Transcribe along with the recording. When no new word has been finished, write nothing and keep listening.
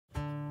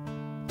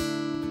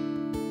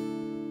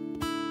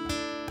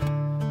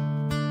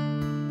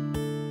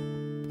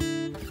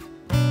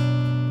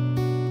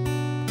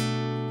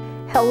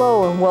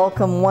Hello and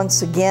welcome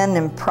once again,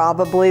 and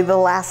probably the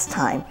last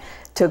time,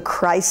 to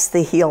Christ the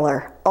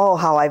Healer. Oh,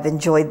 how I've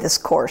enjoyed this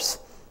course.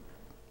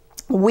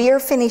 We are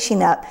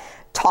finishing up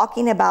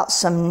talking about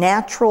some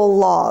natural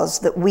laws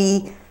that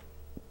we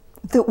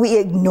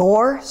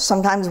ignore,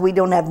 sometimes we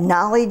don't have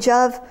knowledge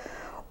of,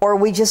 or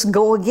we just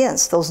go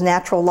against those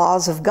natural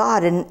laws of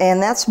God. And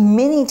that's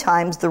many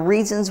times the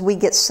reasons we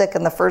get sick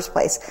in the first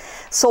place.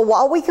 So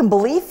while we can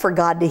believe for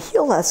God to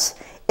heal us,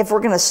 if we're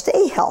going to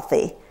stay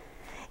healthy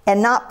and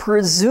not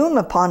presume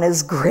upon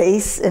His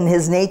grace and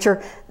His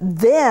nature,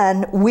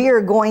 then we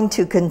are going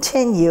to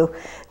continue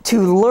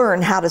to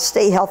learn how to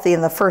stay healthy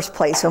in the first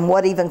place and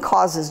what even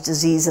causes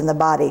disease in the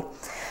body.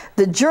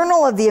 The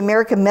Journal of the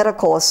American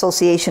Medical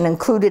Association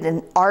included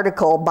an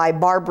article by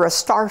Barbara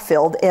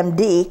Starfield,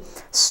 MD,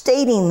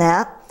 stating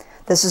that,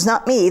 this is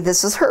not me,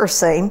 this is her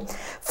saying,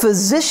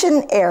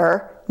 physician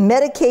error,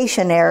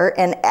 medication error,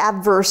 and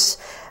adverse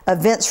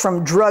events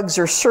from drugs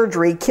or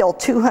surgery kill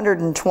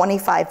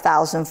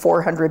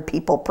 225,400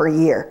 people per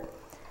year.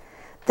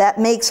 That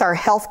makes our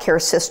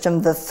healthcare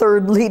system the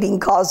third leading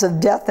cause of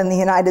death in the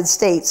United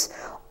States,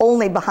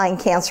 only behind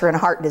cancer and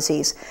heart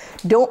disease.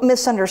 Don't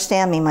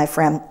misunderstand me, my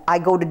friend. I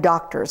go to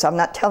doctors. I'm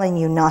not telling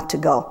you not to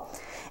go.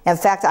 In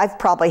fact, I've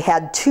probably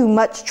had too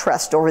much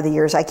trust over the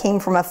years. I came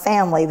from a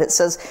family that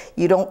says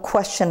you don't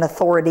question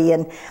authority,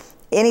 and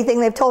anything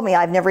they've told me,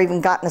 I've never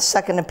even gotten a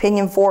second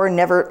opinion for,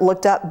 never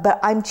looked up, but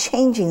I'm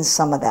changing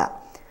some of that.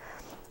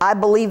 I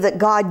believe that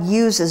God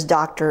uses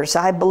doctors.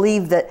 I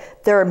believe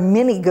that there are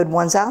many good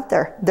ones out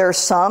there. There are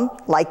some,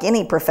 like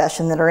any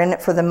profession, that are in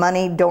it for the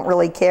money, don't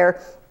really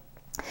care.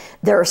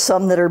 There are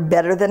some that are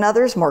better than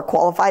others, more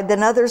qualified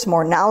than others,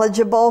 more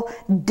knowledgeable,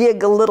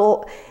 dig a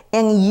little,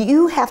 and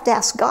you have to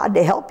ask God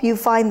to help you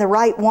find the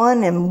right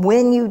one. And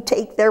when you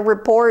take their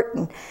report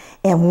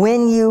and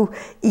when you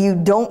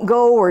don't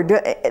go, or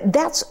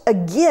that's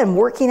again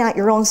working out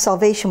your own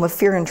salvation with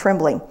fear and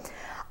trembling.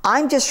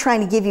 I'm just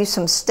trying to give you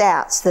some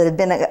stats that have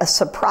been a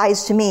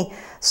surprise to me.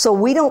 So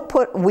we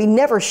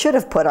never should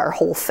have put our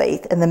whole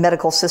faith in the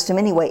medical system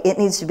anyway. It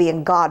needs to be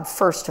in God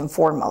first and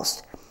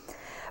foremost.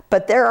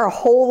 But there are a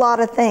whole lot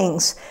of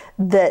things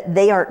that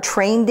they aren't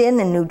trained in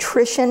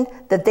nutrition,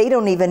 that they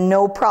don't even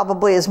know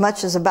probably as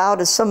much as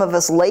some of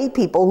us lay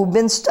people who've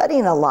been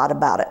studying a lot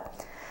about it.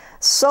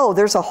 So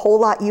there's a whole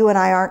lot you and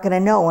I aren't going to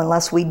know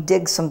unless we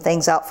dig some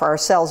things out for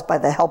ourselves by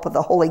the help of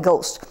the Holy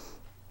Ghost.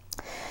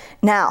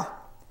 Now,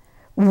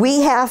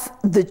 we have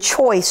the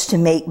choice to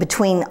make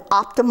between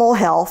optimal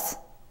health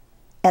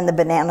and the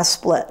banana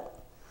split.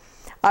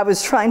 I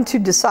was trying to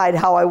decide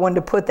how I wanted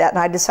to put that, and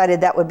I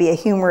decided that would be a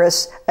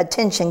humorous,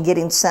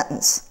 attention-getting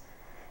sentence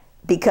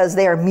because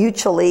they are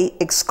mutually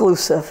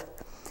exclusive.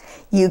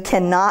 You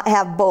cannot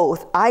have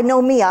both. I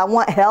know me, I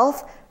want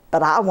health,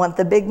 but I want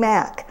the Big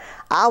Mac.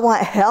 I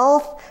want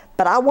health,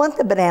 but I want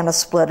the banana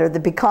split or the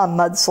pecan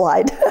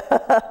mudslide.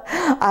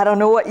 I don't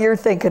know what you're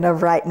thinking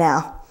of right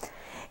now.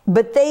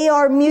 But they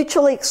are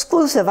mutually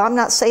exclusive. I'm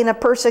not saying a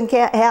person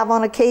can't have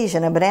on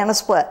occasion a banana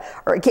split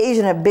or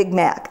occasion a Big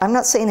Mac. I'm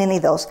not saying any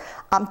of those.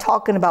 I'm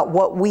talking about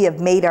what we have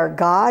made our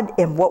God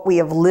and what we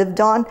have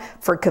lived on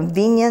for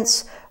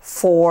convenience,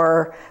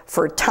 for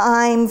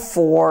time,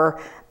 for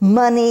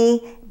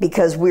money,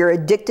 because we're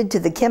addicted to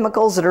the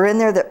chemicals that are in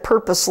there that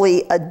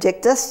purposely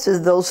addict us to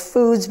those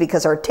foods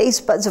because our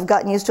taste buds have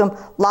gotten used to them.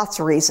 Lots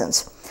of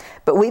reasons.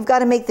 But we've got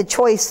to make the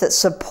choice that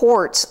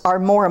supports our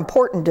more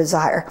important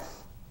desire.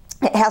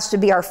 It has to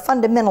be our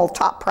fundamental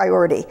top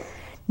priority.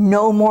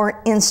 No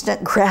more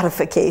instant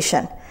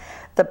gratification.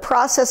 The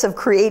process of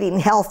creating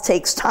health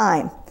takes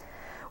time.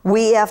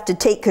 We have to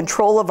take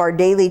control of our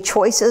daily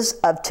choices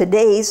of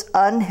today's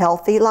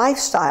unhealthy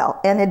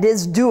lifestyle, and it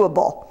is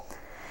doable.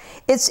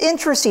 It's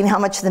interesting how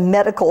much the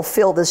medical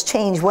field has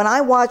changed. When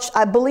I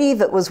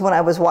believe it was when I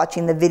was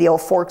watching the video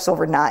Forks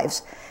Over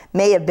Knives.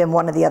 May have been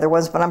one of the other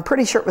ones, but I'm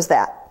pretty sure it was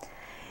that.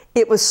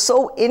 It was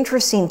so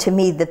interesting to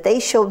me that they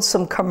showed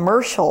some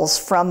commercials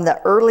from the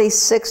early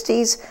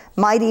 60s,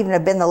 might even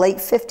have been the late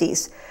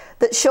 50s,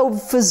 that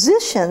showed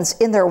physicians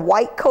in their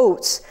white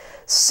coats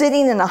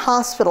sitting in a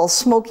hospital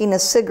smoking a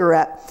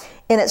cigarette.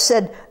 And it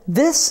said,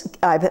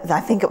 I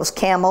think it was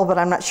Camel, but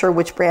I'm not sure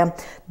which brand,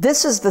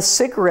 this is the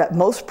cigarette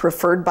most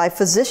preferred by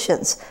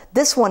physicians.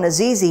 This one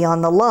is easy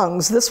on the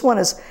lungs. This one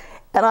is,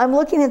 and I'm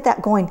looking at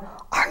that going,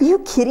 are you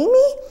kidding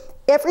me?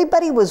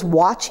 Everybody was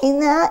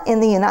watching that in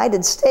the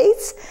United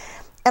States.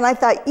 And I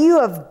thought, you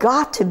have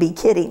got to be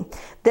kidding.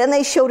 Then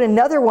they showed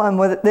another one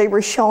where they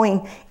were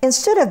showing,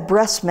 instead of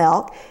breast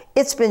milk,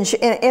 and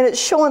it's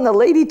showing the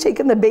lady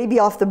taking the baby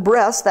off the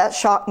breast. That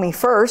shocked me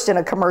first in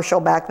a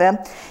commercial back then.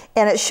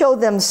 And it showed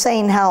them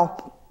saying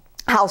how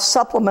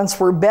supplements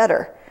were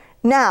better.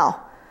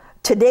 Now,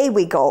 today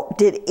we go,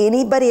 did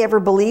anybody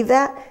ever believe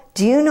that?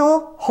 Do you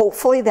know,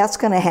 hopefully that's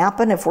going to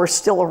happen if we're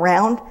still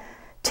around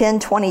 10,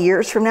 20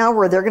 years from now,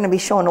 where they're going to be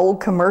showing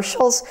old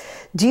commercials.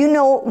 Do you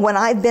know, when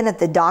I've been at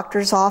the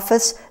doctor's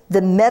office,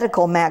 the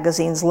medical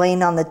magazines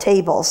laying on the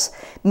tables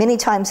many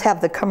times have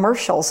the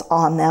commercials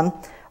on them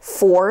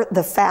for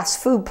the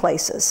fast food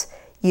places.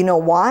 You know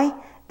why?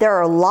 There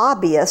are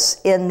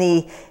lobbyists in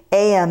the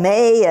AMA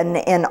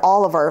and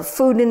all of our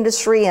food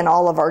industry and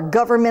all of our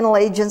governmental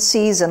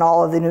agencies and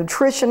all of the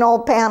nutritional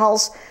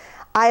panels.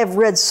 I have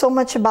read so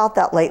much about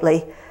that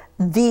lately.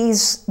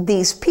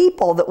 These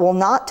people that will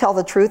not tell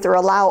the truth or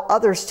allow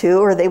others to,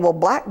 or they will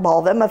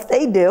blackball them if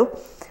they do,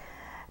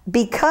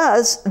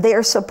 because they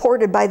are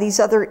supported by these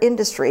other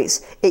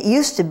industries. It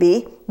used to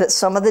be that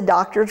some of the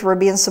doctors were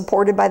being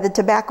supported by the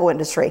tobacco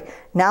industry.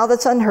 Now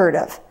that's unheard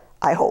of,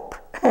 I hope.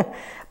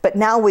 But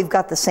now we've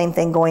got the same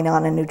thing going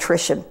on in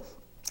nutrition.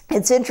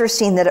 It's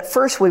interesting that at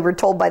first we were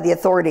told by the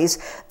authorities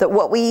that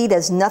what we eat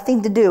has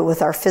nothing to do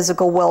with our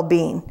physical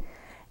well-being.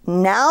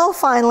 Now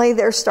finally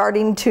they're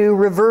starting to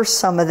reverse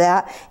some of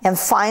that and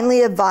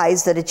finally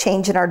advise that a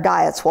change in our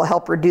diets will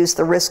help reduce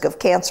the risk of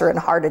cancer and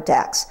heart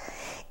attacks.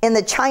 In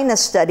the China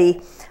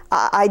study,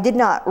 I did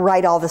not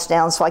write all this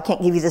down, so I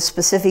can't give you the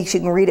specifics. You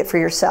can read it for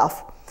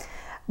yourself.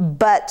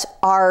 But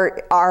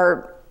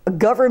our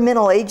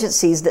governmental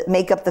agencies that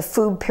make up the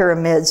food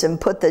pyramids and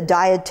put the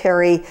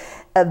dietary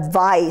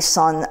advice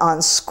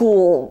on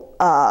school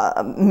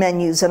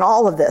menus and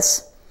all of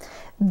this,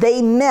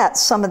 they met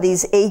some of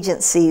these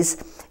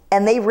agencies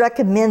and they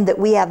recommend that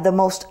we have the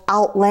most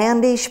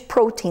outlandish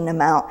protein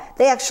amount.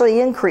 They actually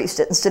increased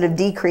it instead of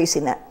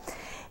decreasing it.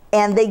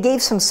 And they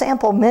gave some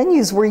sample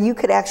menus where you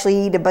could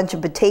actually eat a bunch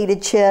of potato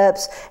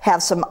chips,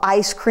 have some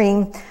ice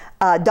cream.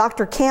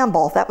 Dr.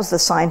 Campbell, that was the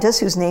scientist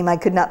whose name I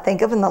could not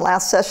think of in the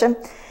last session,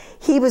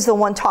 he was the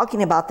one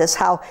talking about this,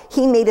 how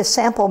he made a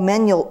sample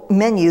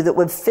menu that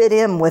would fit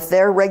in with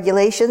their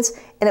regulations,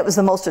 and it was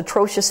the most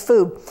atrocious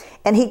food.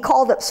 And he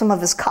called up some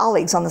of his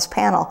colleagues on this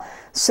panel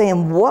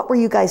saying, what were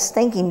you guys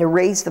thinking to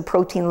raise the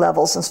protein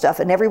levels and stuff?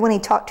 And everyone he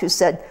talked to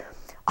said,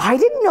 I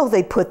didn't know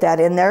they put that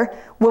in there.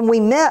 When we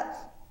met,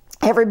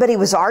 everybody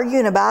was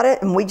arguing about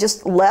it, and we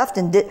just left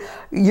and did.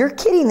 You're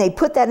kidding, they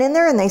put that in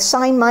there and they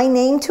signed my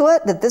name to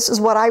it, that this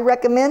is what I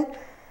recommend?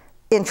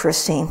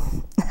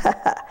 Interesting.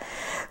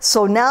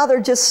 So now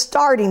they're just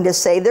starting to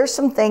say there's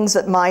some things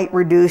that might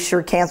reduce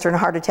your cancer and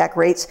heart attack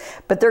rates,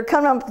 but they're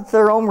coming up with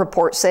their own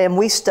report saying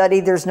we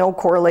studied there's no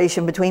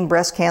correlation between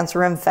breast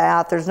cancer and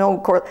fat. There's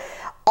no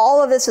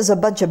all of this is a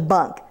bunch of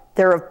bunk.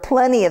 There are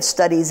plenty of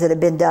studies that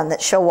have been done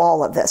that show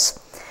all of this.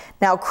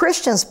 Now,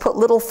 Christians put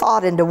little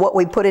thought into what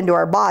we put into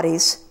our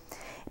bodies.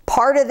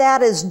 Part of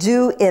that is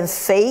due in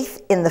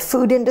faith in the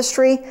food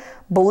industry,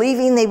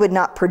 believing they would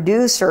not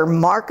produce or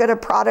market a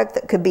product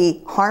that could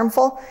be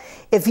harmful.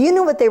 If you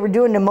knew what they were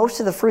doing to most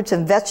of the fruits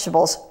and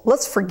vegetables,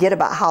 let's forget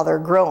about how they're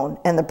grown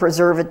and the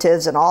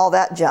preservatives and all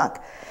that junk.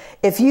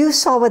 If you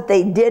saw what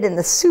they did in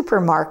the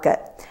supermarket,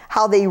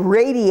 how they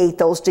radiate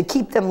those to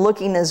keep them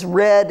looking as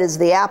red as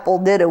the apple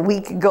did a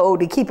week ago,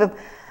 to keep them,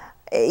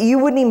 you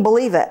wouldn't even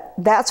believe it.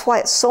 That's why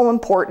it's so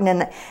important.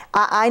 And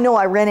I know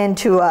I ran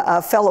into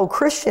a fellow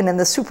Christian in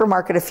the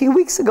supermarket a few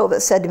weeks ago that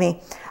said to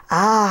me,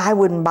 I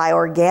wouldn't buy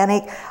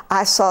organic.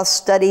 I saw a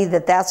study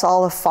that that's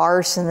all a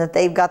farce and that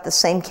they've got the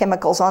same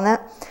chemicals on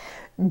that.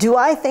 Do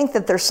I think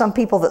that there's some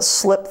people that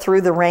slip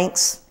through the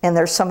ranks and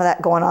there's some of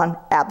that going on?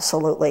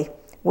 Absolutely.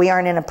 We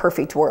aren't in a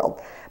perfect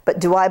world. But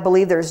do I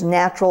believe there's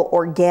natural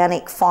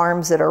organic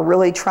farms that are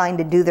really trying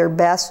to do their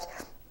best?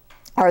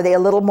 Are they a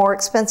little more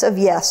expensive?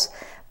 Yes.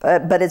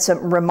 But it's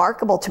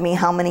remarkable to me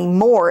how many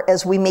more,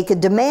 as we make a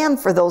demand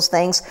for those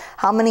things,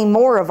 how many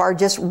more of our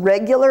just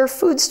regular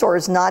food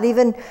stores, not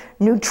even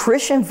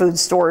nutrition food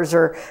stores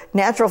or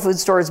natural food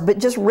stores, but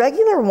just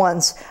regular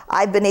ones,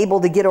 I've been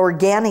able to get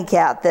organic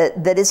at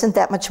that isn't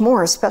that much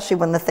more, especially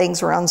when the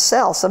things are on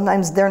sale.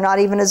 Sometimes they're not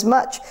even as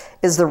much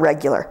as the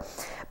regular.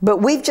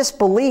 But we've just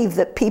believed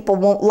that people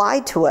won't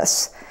lie to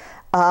us.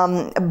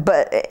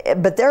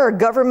 But there are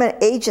government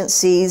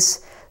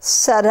agencies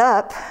set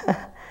up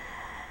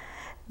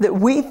that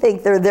we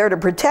think they're there to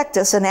protect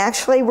us, and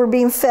actually we're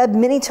being fed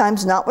many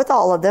times, not with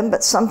all of them,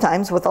 but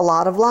sometimes with a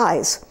lot of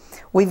lies.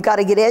 We've got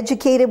to get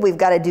educated. We've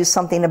got to do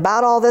something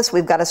about all this.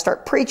 We've got to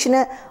start preaching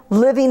it,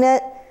 living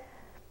it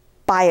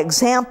by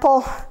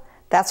example.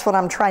 That's what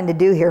I'm trying to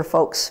do here,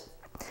 folks.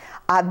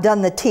 I've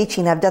done the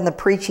teaching, I've done the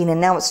preaching,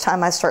 and now it's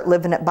time I start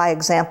living it by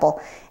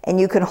example. And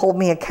you can hold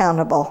me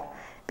accountable.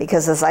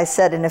 Because as I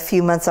said, in a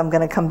few months, I'm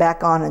going to come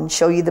back on and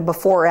show you the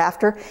before or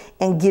after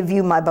and give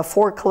you my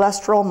before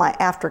cholesterol, my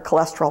after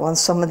cholesterol, and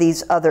some of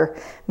these other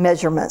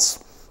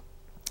measurements.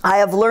 I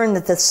have learned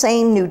that the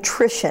same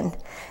nutrition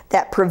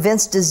that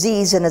prevents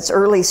disease in its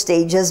early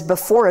stages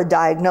before a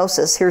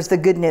diagnosis, here's the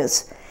good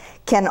news,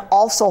 can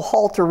also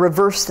halt or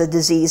reverse the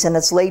disease in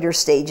its later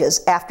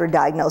stages after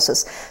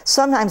diagnosis.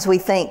 Sometimes we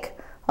think,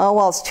 oh,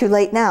 well, it's too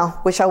late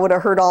now. Wish I would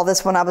have heard all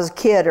this when I was a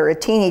kid or a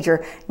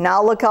teenager.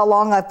 Now look how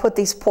long I've put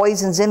these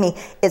poisons in me.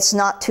 It's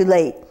not too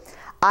late.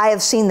 I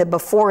have seen the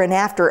before and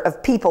after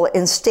of people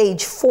in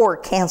stage 4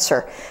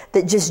 cancer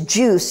that just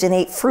juiced and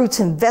ate fruits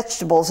and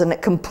vegetables and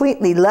it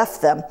completely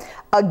left them.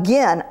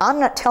 Again, I'm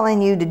not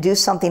telling you to do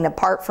something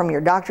apart from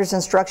your doctor's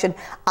instruction.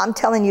 I'm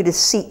telling you to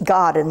seek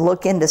God and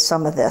look into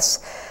some of this.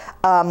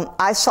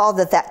 I saw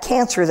that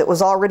cancer that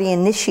was already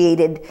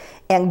initiated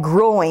and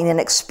growing in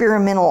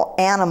experimental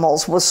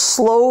animals was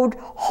slowed,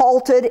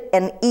 halted,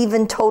 and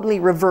even totally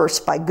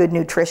reversed by good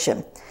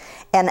nutrition.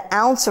 An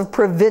ounce of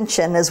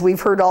prevention, as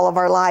we've heard all of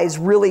our lives,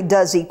 really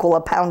does equal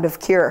a pound of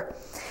cure.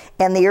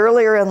 And the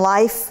earlier in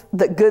life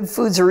that good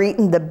foods are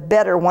eaten, the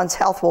better one's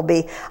health will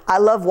be. I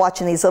love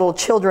watching these little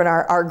children,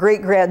 our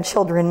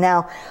great-grandchildren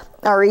now,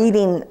 are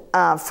eating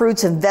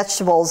fruits and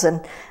vegetables.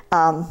 And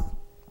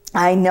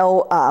I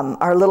know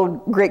our little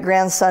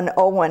great-grandson,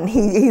 Owen,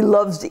 he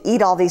loves to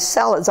eat all these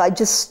salads. I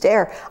just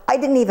stare. I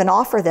didn't even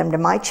offer them to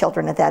my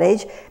children at that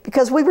age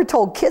because we were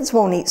told kids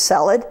won't eat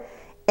salad.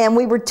 And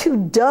we were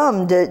too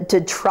dumb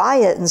to try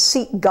it and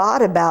seek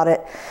God about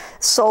it.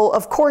 So,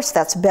 of course,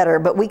 that's better.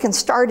 But we can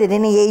start at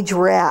any age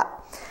we're at.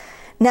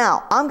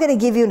 Now, I'm going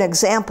to give you an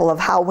example of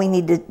how we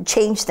need to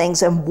change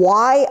things and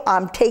why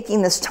I'm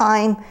taking this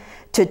time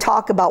to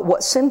talk about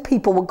what some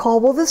people would call,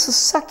 well, this is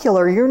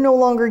secular. You're no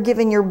longer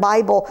giving your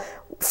Bible.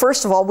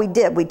 First of all, we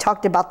did. We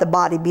talked about the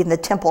body being the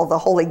temple of the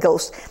Holy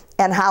Ghost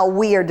and how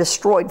we are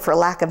destroyed for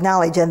lack of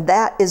knowledge. And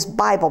that is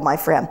Bible, my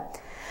friend.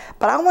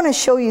 But I want to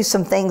show you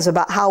some things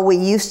about how we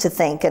used to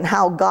think and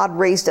how God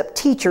raised up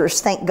teachers,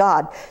 thank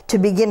God, to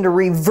begin to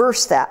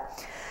reverse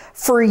that.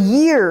 For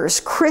years,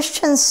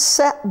 Christians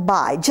sat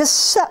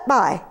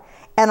by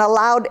and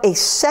allowed a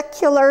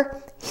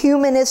secular,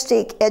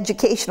 humanistic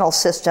educational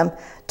system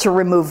to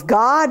remove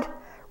God,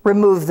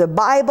 remove the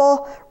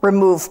Bible,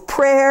 remove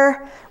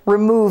prayer,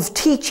 remove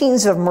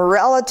teachings of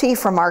morality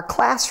from our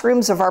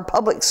classrooms of our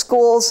public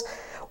schools,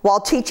 while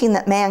teaching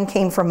that man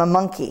came from a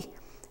monkey.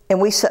 And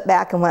we sat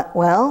back and went,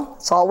 well,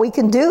 that's all we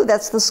can do.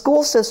 That's the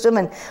school system,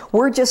 and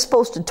we're just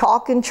supposed to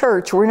talk in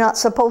church. We're not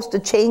supposed to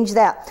change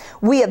that.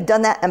 We have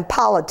done that in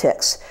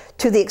politics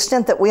to the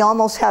extent that we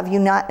almost have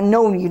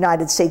no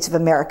United States of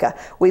America.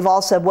 We've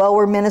all said, well,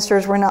 we're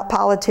ministers, we're not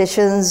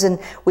politicians, and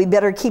we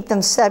better keep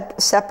them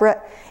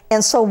separate.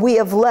 And so we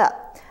have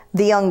let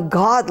the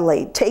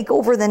ungodly take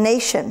over the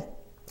nation.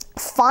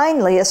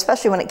 Finally,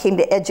 especially when it came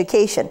to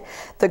education,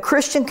 the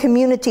Christian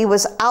community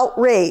was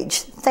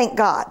outraged, thank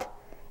God.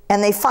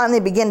 And they finally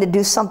began to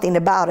do something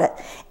about it.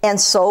 And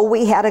so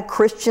we had a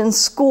Christian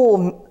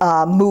school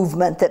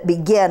movement that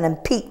began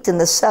and peaked in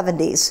the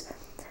 70s.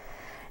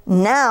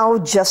 Now,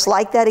 just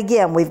like that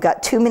again, we've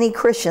got too many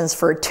Christians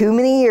for too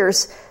many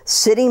years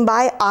sitting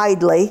by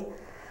idly,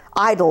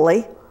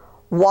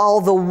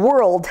 while the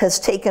world has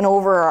taken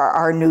over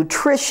our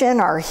nutrition,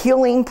 our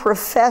healing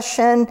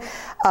profession,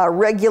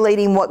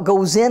 regulating what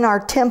goes in our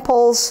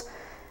temples.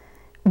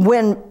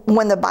 When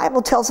the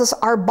Bible tells us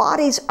our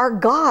bodies are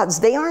God's,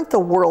 they aren't the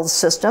world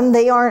system,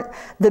 they aren't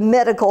the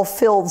medical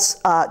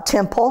field's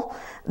temple,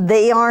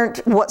 they aren't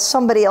what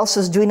somebody else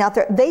is doing out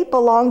there, they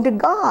belong to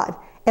God.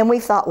 And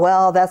we thought,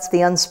 well, that's the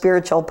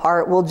unspiritual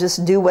part, we'll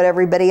just do what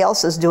everybody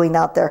else is doing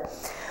out there.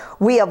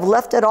 We have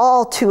left it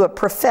all to a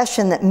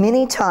profession that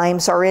many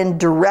times are in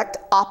direct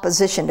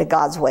opposition to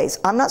God's ways.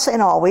 I'm not saying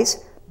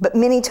always, but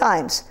many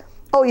times.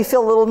 Oh, you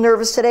feel a little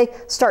nervous today?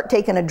 Start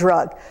taking a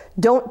drug.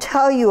 Don't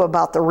tell you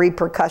about the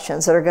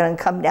repercussions that are going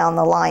to come down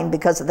the line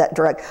because of that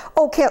drug.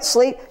 Oh, can't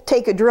sleep?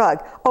 Take a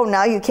drug. Oh,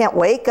 now you can't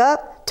wake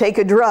up? Take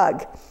a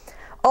drug.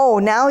 Oh,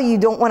 now you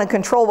don't want to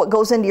control what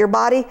goes into your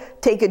body?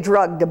 Take a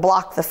drug to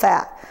block the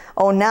fat.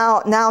 Oh,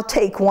 now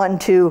take one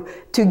to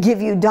give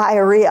you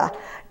diarrhea.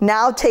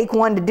 Now take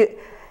one to do...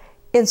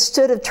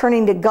 Instead of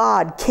turning to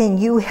God, can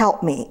you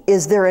help me?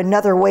 Is there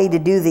another way to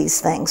do these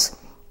things?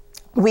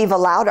 We've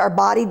allowed our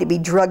body to be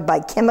drugged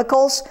by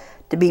chemicals,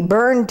 to be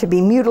burned, to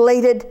be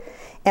mutilated.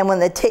 And when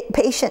the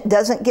patient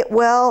doesn't get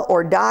well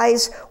or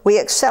dies, we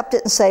accept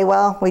it and say,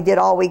 well, we did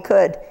all we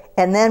could.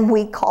 And then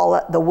we call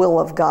it the will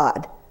of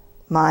God.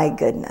 My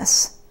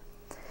goodness.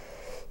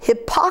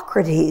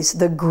 Hippocrates,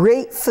 the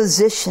great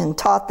physician,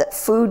 taught that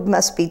food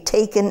must be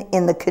taken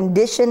in the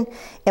condition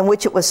in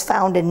which it was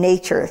found in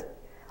nature.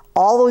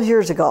 All those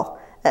years ago.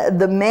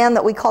 The man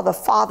that we call the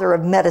father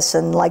of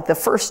medicine, like the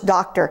first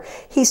doctor,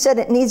 he said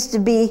it needs to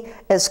be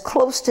as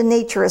close to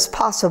nature as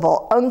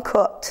possible,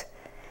 uncooked.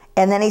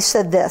 And then he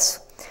said this,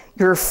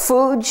 your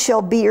food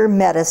shall be your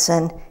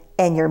medicine,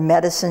 and your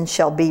medicine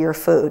shall be your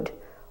food.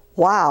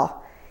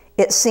 Wow.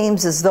 It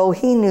seems as though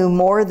he knew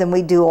more than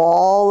we do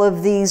all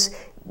of these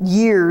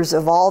years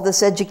of all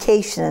this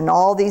education and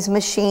all these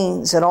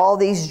machines and all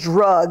these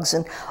drugs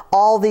and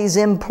all these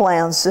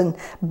implants and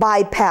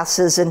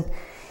bypasses, and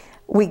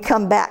we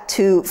come back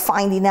to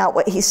finding out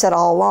what he said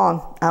all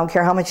along. I don't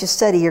care how much you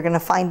study, you're going to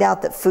find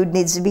out that food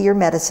needs to be your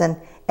medicine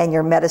and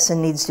your medicine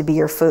needs to be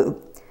your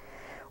food.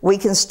 We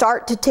can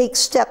start to take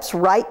steps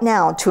right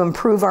now to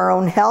improve our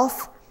own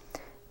health,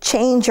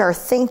 change our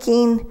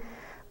thinking,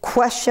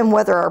 question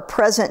whether our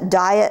present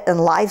diet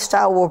and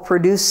lifestyle will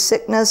produce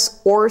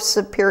sickness or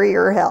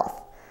superior health.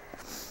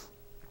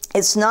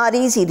 It's not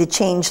easy to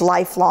change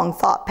lifelong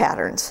thought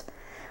patterns.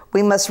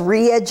 We must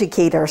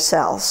re-educate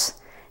ourselves.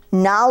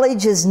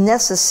 Knowledge is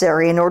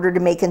necessary in order to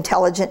make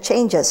intelligent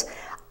changes.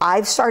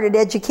 I've started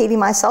educating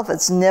myself.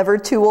 It's never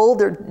too old,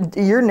 or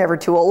you're never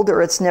too old,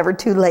 or it's never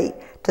too late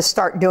to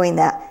start doing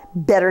that.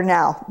 Better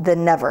now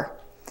than never.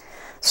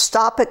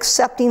 Stop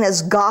accepting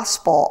as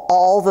gospel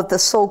all that the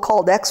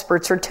so-called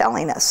experts are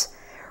telling us.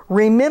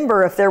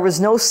 Remember, if there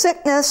was no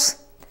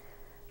sickness,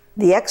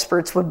 the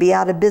experts would be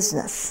out of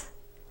business.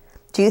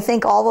 Do you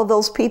think all of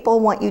those people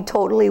want you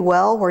totally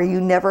well, where you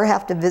never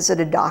have to visit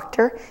a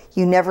doctor,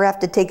 you never have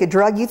to take a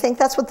drug? You think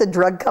that's what the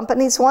drug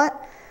companies want?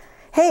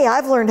 Hey,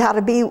 I've learned how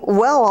to be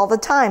well all the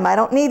time. I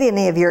don't need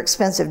any of your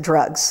expensive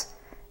drugs.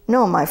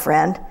 No, my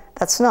friend,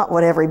 that's not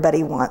what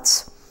everybody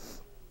wants.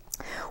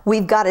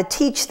 We've got to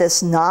teach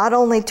this not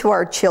only to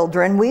our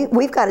children,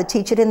 we've got to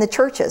teach it in the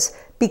churches,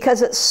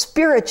 because it's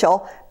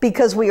spiritual,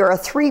 because we are a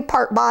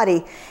three-part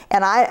body,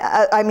 and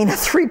I mean a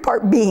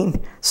three-part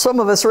being.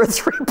 Some of us are a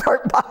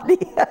three-part body.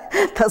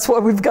 That's why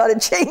we've got to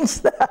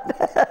change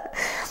that.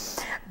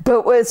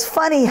 But it's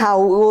funny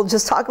how we'll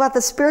just talk about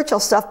the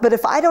spiritual stuff, but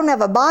if I don't have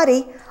a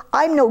body,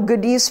 I'm no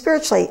good to you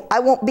spiritually. I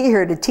won't be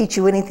here to teach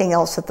you anything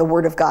else that the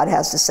Word of God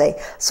has to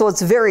say. So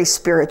it's very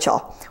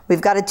spiritual.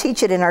 We've got to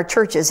teach it in our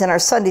churches, in our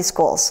Sunday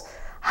schools,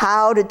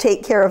 how to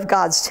take care of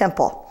God's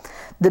temple.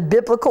 The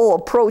biblical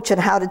approach on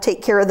how to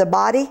take care of the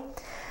body.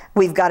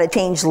 We've got to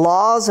change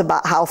laws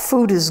about how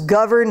food is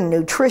governed,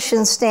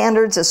 nutrition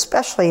standards,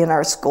 especially in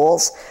our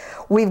schools.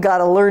 We've got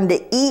to learn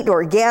to eat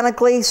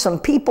organically. Some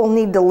people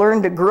need to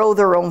learn to grow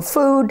their own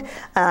food.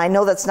 I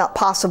know that's not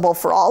possible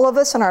for all of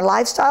us in our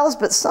lifestyles,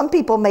 but some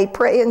people may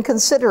pray and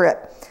consider it.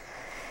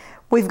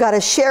 We've got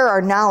to share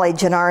our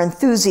knowledge and our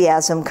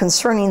enthusiasm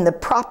concerning the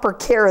proper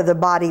care of the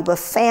body with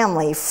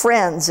family,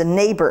 friends, and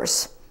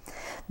neighbors.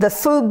 The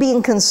food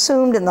being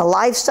consumed and the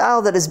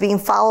lifestyle that is being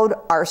followed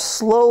are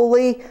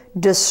slowly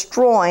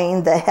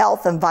destroying the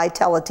health and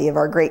vitality of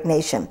our great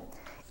nation,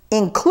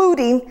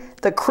 including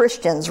the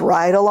Christians,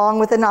 right along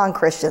with the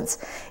non-Christians.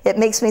 It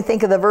makes me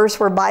think of the verse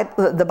where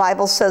the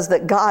Bible says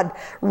that God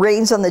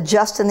reigns on the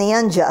just and the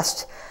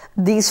unjust.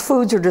 These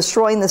foods are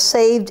destroying the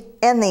saved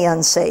and the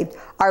unsaved.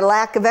 Our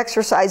lack of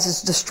exercise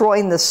is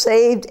destroying the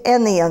saved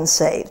and the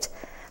unsaved.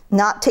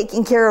 Not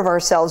taking care of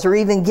ourselves or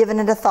even giving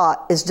it a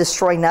thought is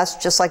destroying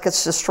us, just like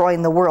it's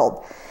destroying the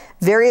world.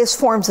 Various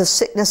forms of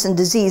sickness and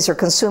disease are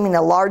consuming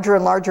a larger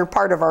and larger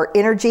part of our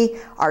energy,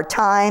 our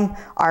time,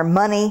 our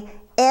money,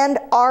 and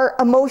our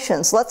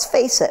emotions. Let's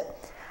face it.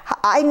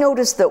 I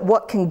notice that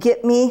what can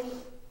get me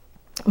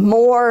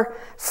more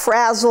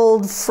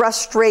frazzled,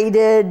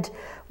 frustrated,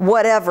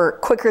 whatever,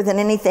 quicker than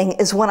anything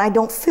is when I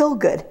don't feel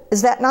good.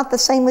 Is that not the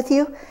same with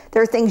you?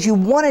 There are things you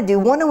want to do,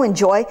 want to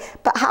enjoy,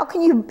 but how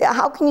can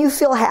you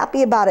feel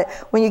happy about it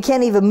when you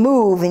can't even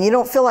move and you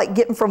don't feel like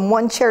getting from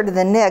one chair to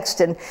the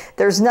next, and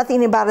there's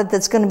nothing about it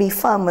that's going to be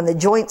fun when the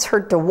joints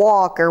hurt to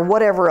walk or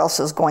whatever else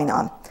is going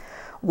on?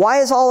 Why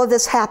has all of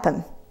this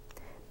happened?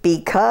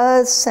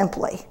 Because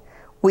simply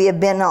we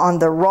have been on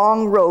the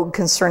wrong road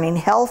concerning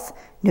health,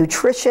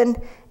 nutrition,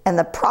 and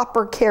the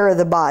proper care of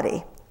the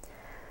body.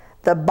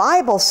 The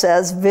Bible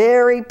says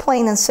very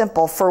plain and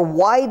simple, for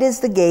wide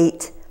is the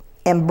gate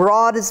and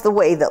broad is the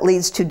way that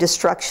leads to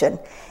destruction,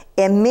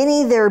 and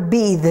many there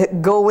be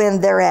that go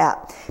in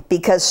thereat,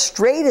 because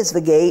straight is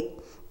the gate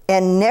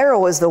and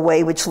narrow is the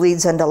way which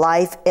leads unto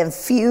life, and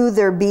few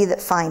there be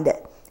that find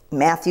it.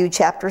 Matthew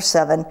chapter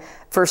 7,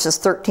 verses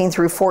 13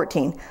 through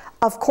 14.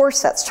 Of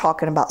course that's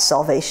talking about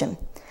salvation,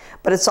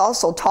 but it's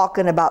also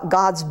talking about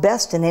God's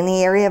best in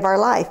any area of our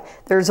life.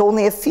 There's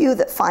only a few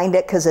that find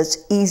it because it's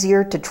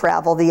easier to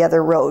travel the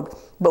other road,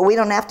 but we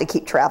don't have to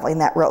keep traveling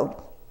that road.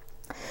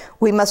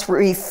 We must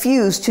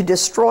refuse to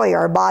destroy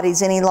our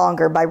bodies any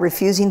longer by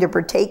refusing to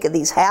partake of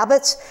these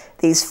habits,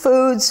 these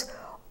foods.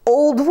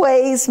 Old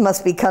ways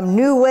must become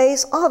new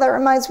ways. Oh, that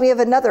reminds me of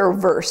another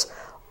verse.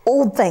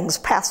 Old things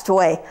passed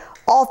away,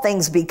 all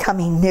things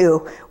becoming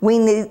new. We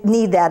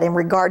need that in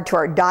regard to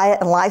our diet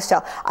and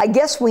lifestyle. I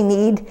guess we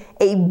need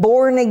a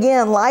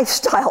born-again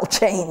lifestyle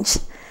change.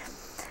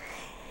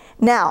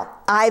 Now,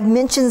 I've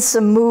mentioned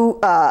some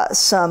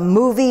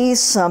movies,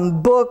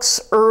 some books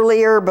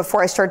earlier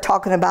before I start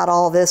talking about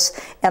all this,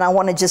 and I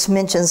want to just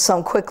mention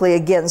some quickly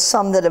again,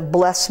 some that have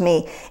blessed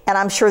me. And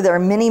I'm sure there are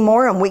many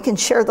more, and we can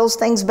share those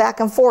things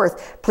back and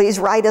forth. Please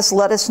write us,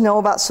 let us know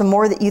about some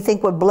more that you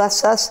think would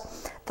bless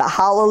us. The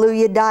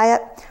Hallelujah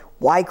Diet,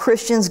 Why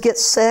Christians Get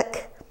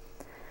Sick,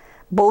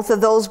 both of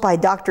those by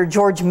Dr.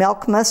 George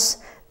Malkmus.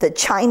 The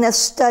China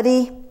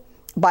Study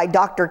by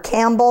Dr.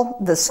 Campbell,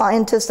 the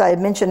scientist I had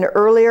mentioned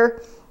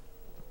earlier.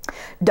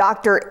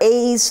 Dr.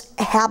 A's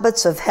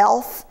Habits of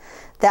Health,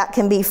 that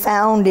can be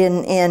found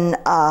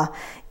online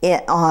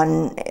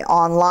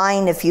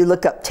if you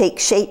look up Take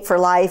Shape for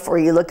Life or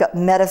you look up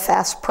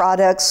MetaFast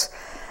products.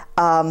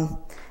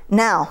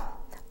 Now,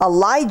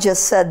 Elijah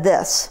said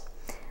this.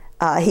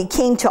 He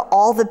came to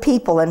all the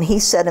people and he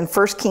said in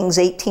 1 Kings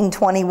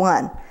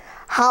 18:21,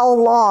 "How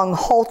long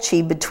halt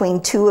ye between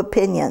two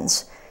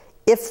opinions?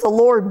 If the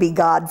Lord be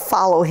God,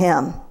 follow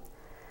him."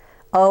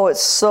 Oh,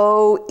 it's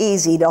so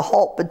easy to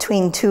halt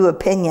between two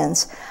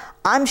opinions.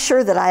 I'm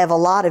sure that I have a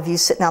lot of you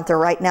sitting out there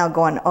right now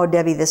going, "Oh,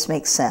 Debbie, this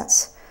makes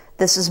sense.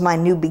 This is my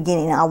new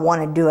beginning. I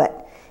want to do it."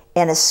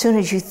 And as soon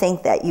as you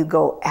think that, you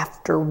go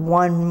after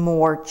one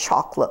more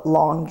chocolate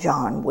Long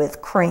John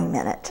with cream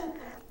in it.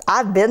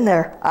 I've been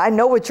there. I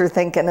know what you're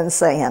thinking and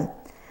saying.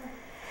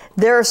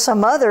 There are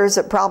some others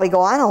that probably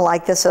go, "I don't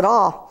like this at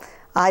all.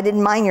 I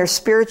didn't mind your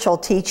spiritual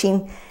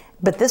teaching,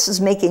 but this is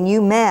making you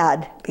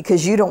mad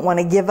because you don't want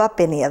to give up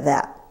any of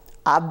that."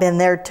 I've been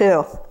there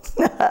too.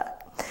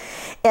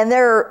 And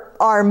there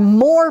are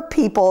more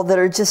people that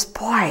are just,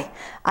 boy,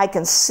 I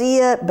can see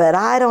it, but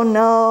I don't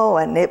know,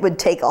 and it would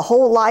take a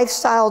whole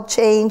lifestyle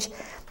change.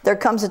 There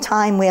comes a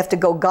time we have to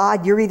go,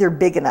 God, you're either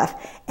big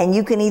enough, and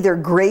you can either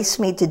grace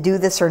me to do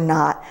this or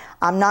not.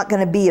 I'm not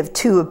going to be of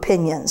two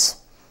opinions.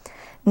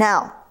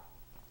 Now,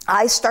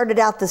 I started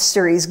out this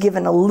series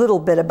giving a little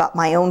bit about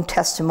my own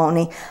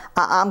testimony.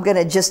 I'm going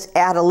to just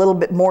add a little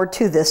bit more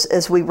to this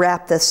as we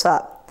wrap this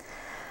up.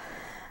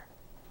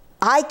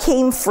 I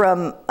came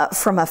from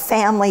a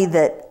family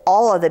that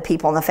all of the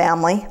people in the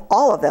family,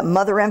 all of them,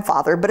 mother and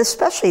father, but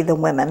especially the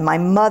women. My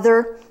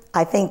mother,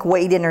 I think,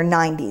 weighed in her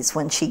 90s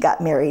when she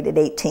got married at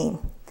 18.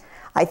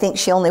 I think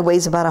she only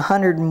weighs about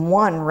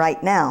 101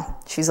 right now.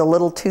 She's a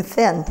little too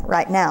thin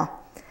right now.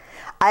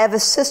 I have a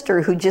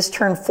sister who just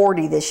turned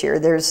 40 this year.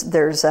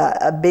 There's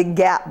a big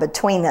gap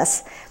between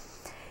us.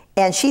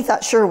 And she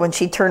thought, sure, when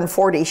she turned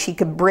 40, she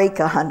could break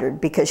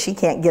 100 because she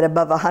can't get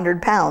above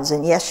 100 pounds.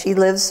 And yes, she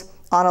lives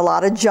on a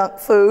lot of junk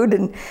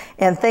food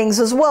and things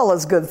as well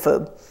as good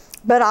food.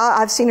 But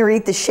I've seen her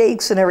eat the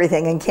shakes and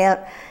everything and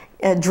can't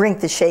drink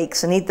the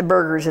shakes and eat the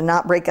burgers and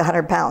not break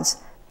 100 pounds.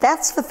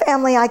 That's the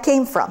family I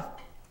came from.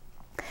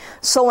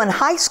 So in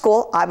high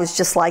school, I was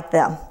just like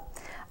them.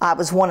 I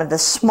was one of the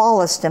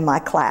smallest in my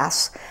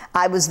class.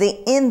 I was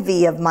the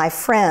envy of my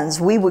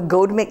friends. We would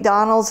go to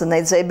McDonald's and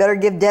they'd say, better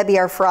give Debbie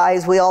our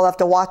fries. We all have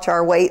to watch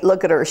our weight.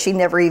 Look at her. She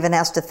never even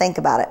has to think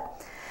about it.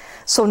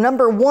 So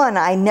number one,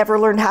 I never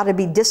learned how to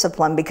be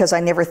disciplined because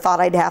I never thought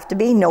I'd have to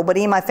be.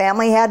 Nobody in my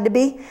family had to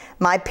be.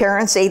 My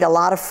parents ate a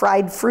lot of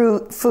fried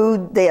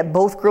food. They had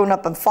both grown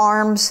up on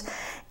farms,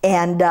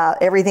 and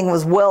everything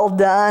was well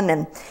done.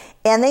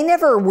 And they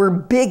never were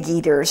big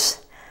eaters.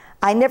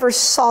 I never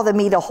saw them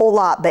eat a whole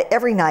lot, but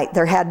every night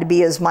there had to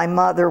be, as my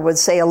mother would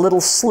say, a little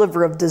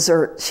sliver of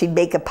dessert. She'd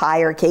bake a pie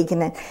or cake,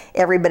 and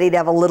everybody'd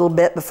have a little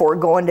bit before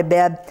going to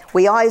bed.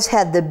 We always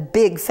had the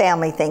big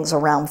family things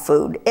around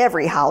food.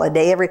 Every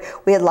holiday,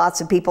 we had lots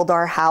of people to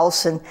our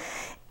house, and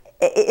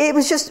it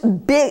was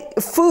just big.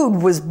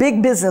 Food was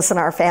big business in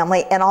our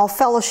family, and all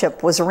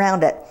fellowship was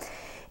around it.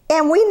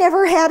 And we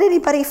never had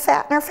anybody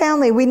fat in our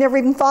family. We never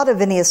even thought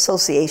of any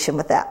association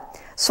with that.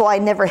 So I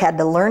never had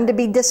to learn to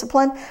be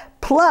disciplined.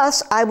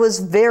 Plus, I was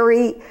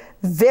very,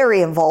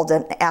 very involved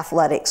in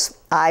athletics.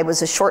 I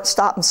was a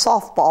shortstop in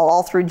softball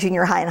all through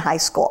junior high and high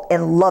school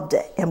and loved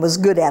it and was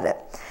good at it.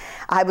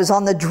 I was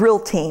on the drill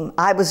team.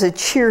 I was a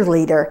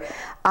cheerleader.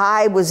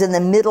 I was in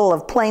the middle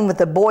of playing with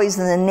the boys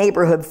in the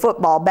neighborhood,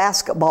 football,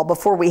 basketball,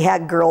 before we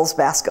had girls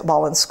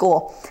basketball in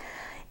school.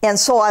 And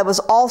so I was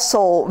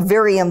also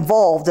very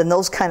involved in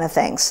those kind of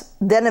things.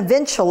 Then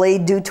eventually,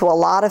 due to a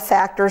lot of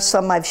factors,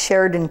 some I've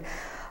shared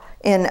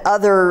in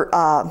other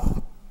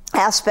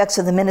aspects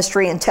of the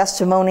ministry and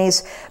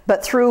testimonies,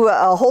 but through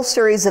a whole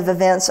series of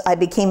events, I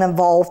became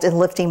involved in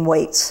lifting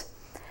weights.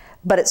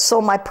 But it's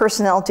so my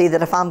personality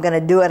that if I'm going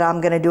to do it,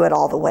 I'm going to do it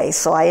all the way.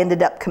 So I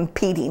ended up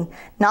competing,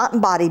 not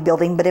in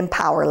bodybuilding, but in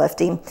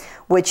powerlifting,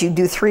 which you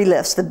do 3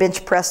 lifts, the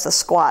bench press, the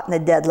squat, and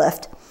the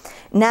deadlift.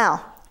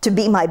 Now, to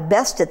be my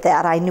best at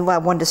that, I knew I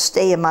wanted to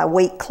stay in my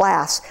weight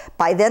class.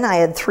 By then, I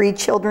had 3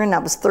 children. I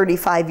was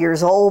 35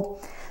 years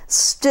old,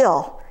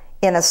 still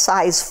in a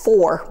size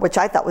 4, which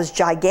I thought was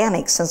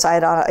gigantic since I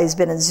had always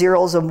been in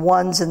 0s and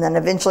 1s and then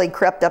eventually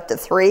crept up to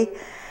 3.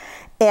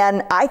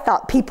 And I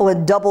thought people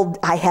had doubled.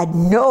 I had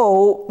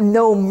no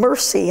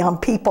mercy on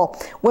people.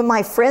 When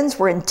my friends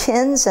were in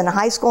 10s in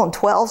high school and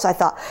 12s, I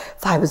thought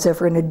if I was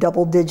ever in a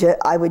double digit,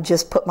 I would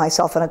just put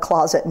myself in a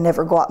closet and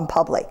never go out in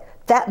public.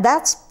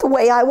 That's the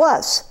way I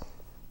was.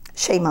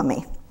 Shame on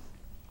me.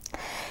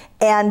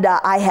 And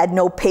I had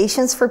no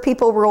patience for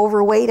people who were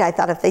overweight. I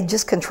thought if they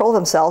just control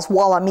themselves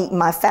while I'm eating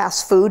my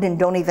fast food and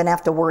don't even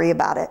have to worry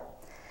about it.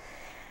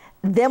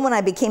 Then when I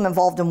became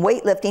involved in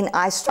weightlifting,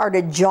 I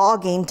started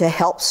jogging to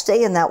help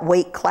stay in that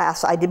weight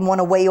class. I didn't want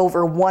to weigh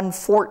over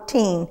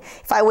 114.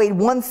 If I weighed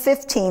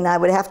 115, I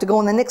would have to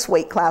go in the next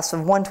weight class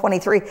of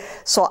 123.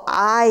 So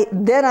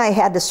then I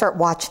had to start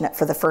watching it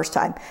for the first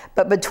time.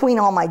 But between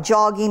all my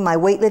jogging, my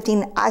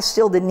weightlifting, I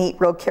still didn't eat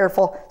real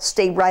careful,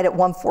 stayed right at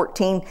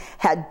 114,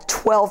 had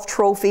 12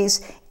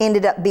 trophies,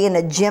 ended up being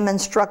a gym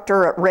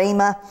instructor at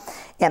Rhema,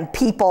 and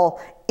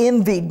people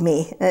envied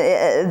me.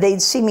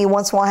 They'd see me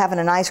once in a while having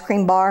an ice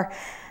cream bar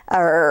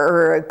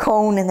or a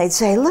cone, and they'd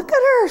say, look at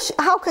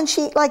her, how can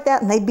she eat like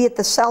that? And they'd be at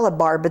the salad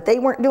bar, but they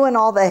weren't doing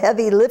all the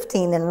heavy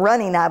lifting and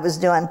running I was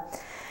doing.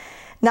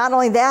 Not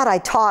only that, I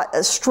taught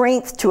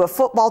strength to a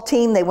football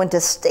team. They went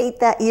to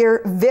state that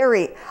year.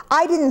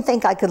 I didn't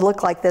think I could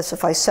look like this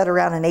if I sat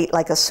around and ate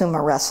like a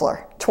sumo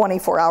wrestler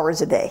 24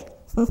 hours a day.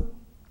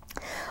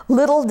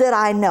 Little did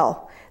I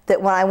know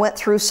that when I went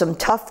through some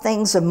tough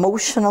things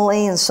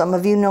emotionally, and some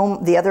of you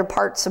know the other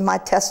parts of my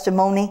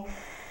testimony,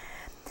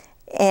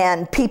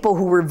 and people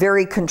who were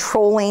very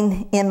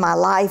controlling in my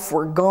life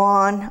were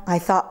gone, I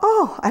thought,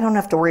 oh, I don't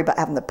have to worry about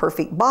having the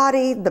perfect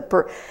body,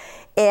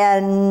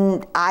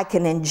 and I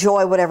can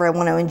enjoy whatever I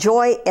want to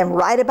enjoy. And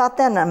right about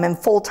then, I'm in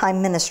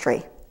full-time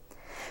ministry.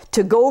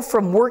 To go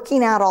from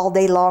working out all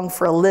day long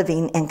for a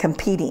living and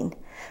competing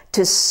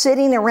to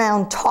sitting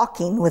around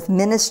talking with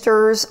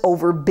ministers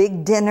over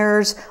big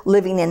dinners,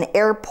 living in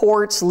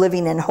airports,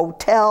 living in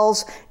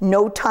hotels,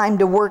 no time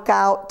to work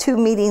out, 2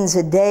 meetings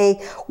a day,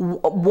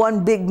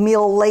 one big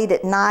meal late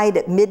at night,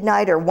 at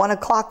midnight or 1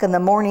 o'clock in the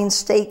morning,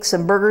 steaks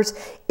and burgers.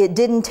 It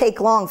didn't take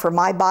long for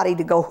my body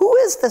to go, who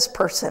is this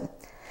person?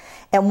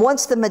 And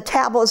once the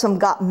metabolism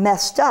got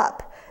messed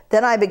up,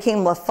 then I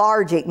became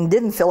lethargic and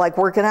didn't feel like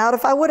working out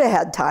if I would have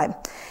had time.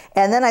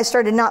 And then I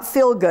started not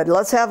feel good.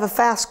 Let's have a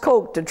fast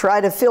Coke to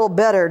try to feel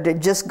better, to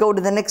just go to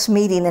the next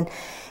meeting.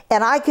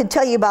 And I could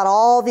tell you about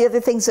all the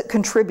other things that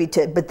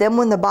contributed. But then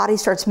when the body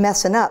starts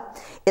messing up,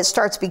 it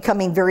starts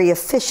becoming very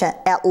efficient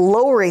at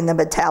lowering the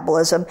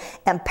metabolism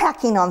and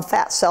packing on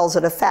fat cells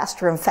at a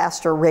faster and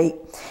faster rate.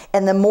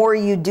 And the more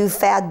you do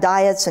fad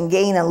diets and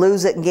gain and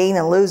lose it and gain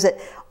and lose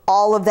it,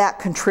 all of that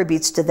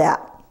contributes to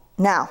that.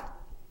 Now,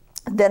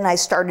 then I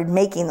started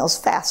making those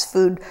fast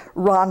food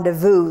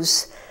rendezvous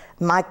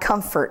my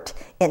comfort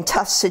in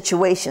tough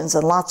situations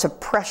and lots of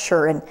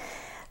pressure. And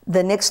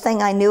the next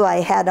thing I knew,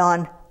 I had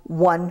on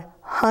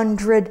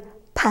 100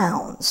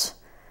 pounds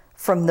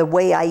from the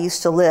way I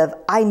used to live.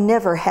 I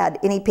never had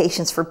any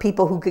patience for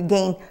people who could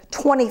gain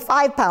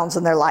 25 pounds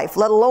in their life,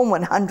 let alone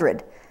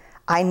 100.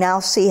 I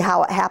now see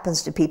how it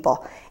happens to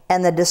people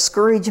and the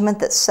discouragement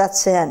that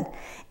sets in,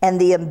 and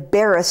the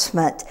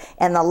embarrassment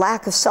and the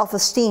lack of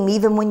self-esteem,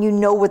 even when you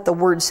know what the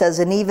Word says,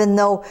 and even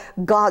though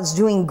God's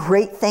doing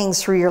great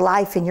things through your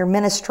life and your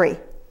ministry.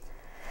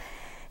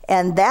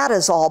 And that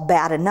is all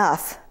bad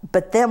enough.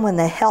 But then when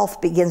the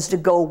health begins to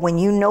go, when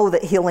you know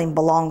that healing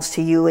belongs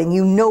to you and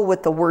you know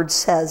what the Word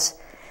says,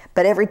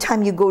 but every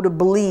time you go to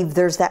believe,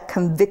 there's that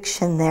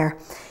conviction there.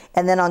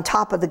 And then on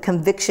top of the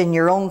conviction,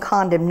 your own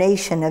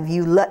condemnation of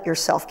you let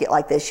yourself get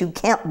like this. You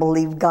can't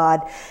believe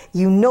God.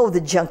 You know the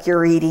junk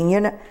you're eating.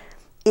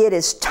 It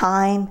is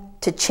time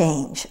to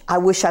change. I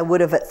wish I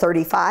would have at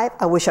 35.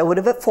 I wish I would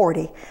have at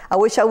 40. I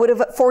wish I would have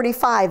at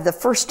 45, the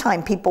first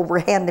time people were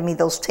handing me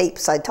those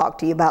tapes I talked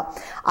to you about.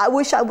 I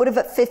wish I would have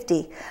at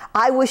 50.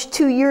 I wish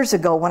 2 years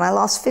ago when I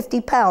lost 50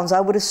 pounds,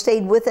 I would have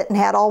stayed with it and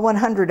had all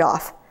 100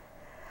 off.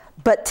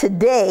 But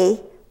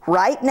today,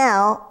 right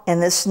now, in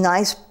this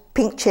nice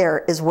pink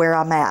chair is where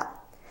I'm at.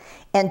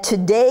 And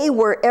today,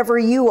 wherever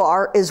you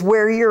are, is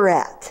where you're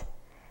at.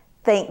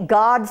 Thank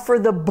God for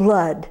the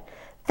blood.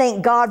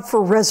 Thank God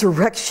for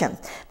resurrection.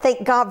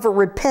 Thank God for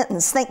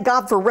repentance. Thank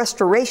God for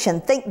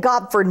restoration. Thank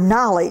God for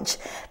knowledge.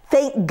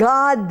 Thank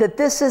God that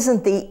this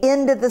isn't the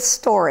end of the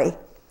story.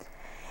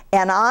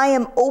 And I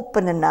am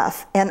open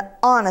enough and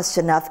honest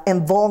enough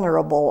and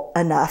vulnerable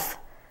enough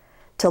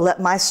to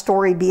let my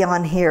story be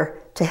on here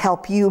to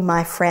help you,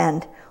 my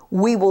friend.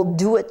 We will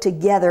do it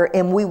together,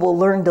 and we will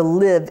learn to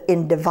live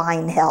in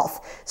divine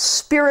health.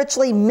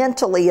 Spiritually,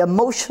 mentally,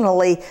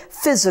 emotionally,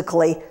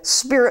 physically,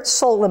 spirit,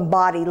 soul, and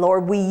body.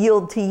 Lord, we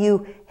yield to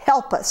you.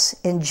 Help us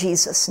in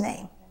Jesus'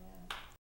 name.